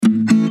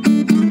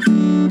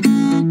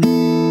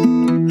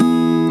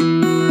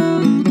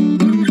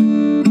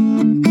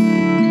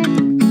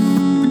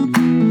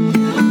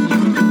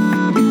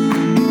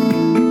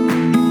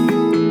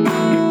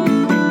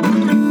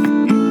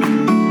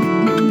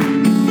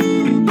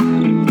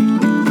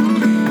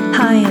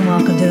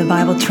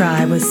Bible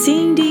Tribe with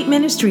Seeing Deep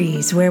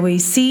Ministries, where we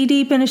see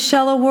deep in a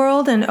shallow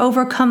world and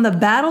overcome the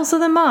battles of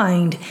the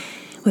mind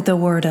with the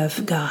Word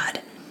of God.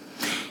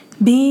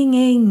 Being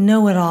a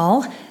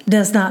know-it-all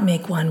does not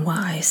make one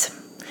wise.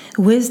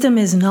 Wisdom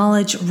is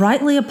knowledge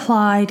rightly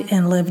applied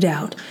and lived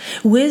out.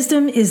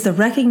 Wisdom is the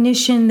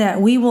recognition that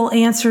we will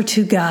answer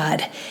to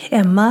God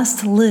and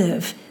must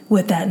live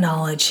with that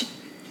knowledge.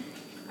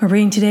 We're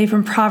reading today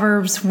from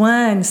Proverbs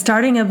 1,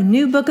 starting a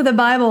new book of the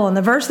Bible, and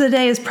the verse of the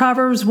day is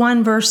Proverbs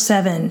 1, verse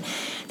 7.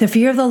 The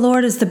fear of the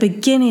Lord is the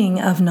beginning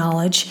of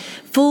knowledge.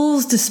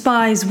 Fools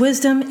despise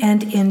wisdom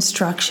and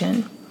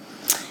instruction.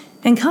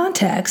 In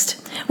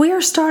context, we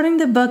are starting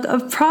the book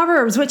of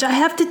Proverbs, which I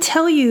have to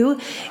tell you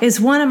is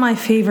one of my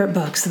favorite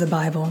books of the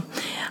Bible.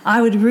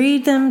 I would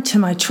read them to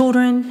my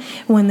children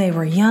when they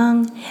were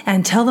young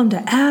and tell them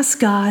to ask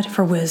God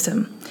for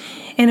wisdom.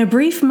 In a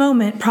brief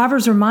moment,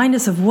 Proverbs remind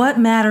us of what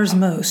matters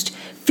most: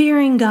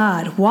 fearing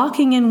God,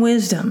 walking in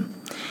wisdom.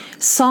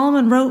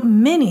 Solomon wrote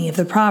many of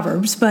the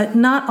Proverbs, but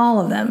not all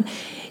of them.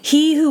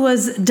 He who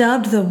was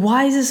dubbed the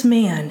wisest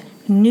man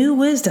knew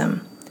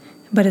wisdom,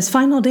 but his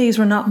final days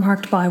were not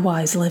marked by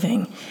wise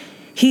living.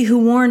 He who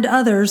warned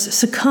others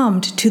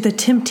succumbed to the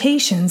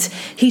temptations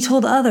he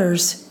told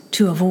others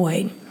to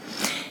avoid.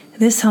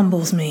 This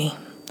humbles me.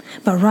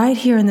 But right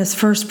here in this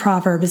first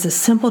proverb is a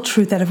simple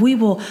truth that if we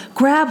will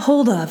grab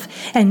hold of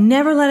and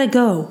never let it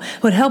go,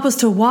 would help us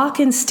to walk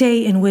and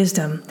stay in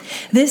wisdom.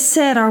 This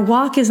said, our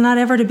walk is not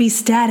ever to be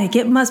static.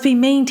 It must be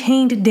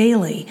maintained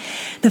daily.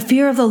 The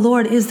fear of the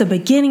Lord is the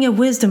beginning of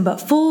wisdom,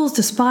 but fools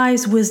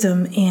despise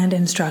wisdom and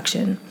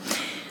instruction.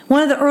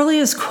 One of the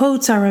earliest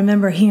quotes I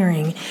remember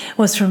hearing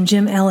was from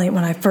Jim Elliot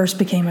when I first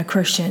became a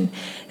Christian.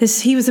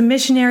 He was a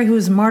missionary who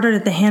was martyred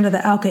at the hand of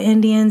the Auca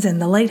Indians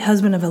and the late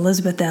husband of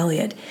Elizabeth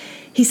Elliot.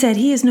 He said,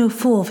 "He is no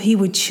fool if he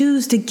would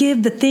choose to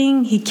give the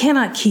thing he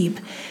cannot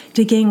keep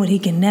to gain what he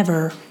can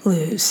never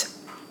lose."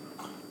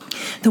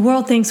 The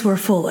world thinks we're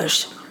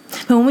foolish.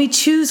 But when we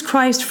choose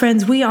Christ,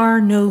 friends, we are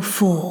no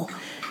fool.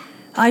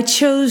 I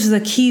chose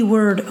the key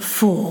word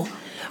fool,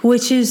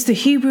 which is the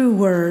Hebrew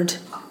word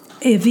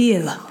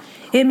evil.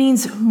 It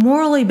means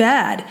morally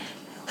bad.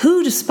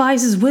 Who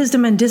despises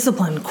wisdom and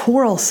discipline?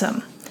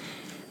 Quarrelsome.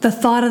 The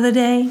thought of the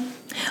day: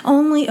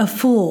 only a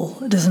fool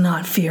does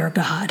not fear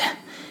God.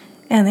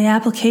 And the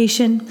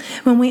application: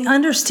 when we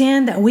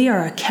understand that we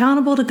are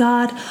accountable to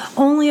God,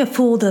 only a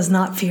fool does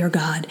not fear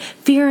God.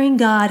 Fearing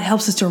God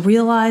helps us to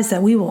realize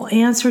that we will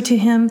answer to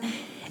Him,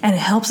 and it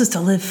helps us to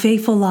live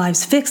faithful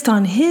lives fixed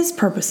on His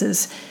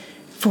purposes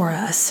for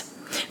us.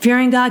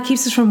 Fearing God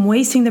keeps us from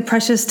wasting the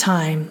precious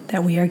time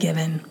that we are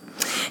given.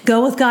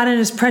 Go with God and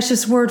His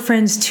precious word,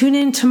 friends. Tune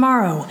in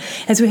tomorrow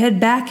as we head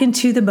back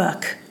into the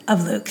book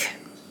of Luke.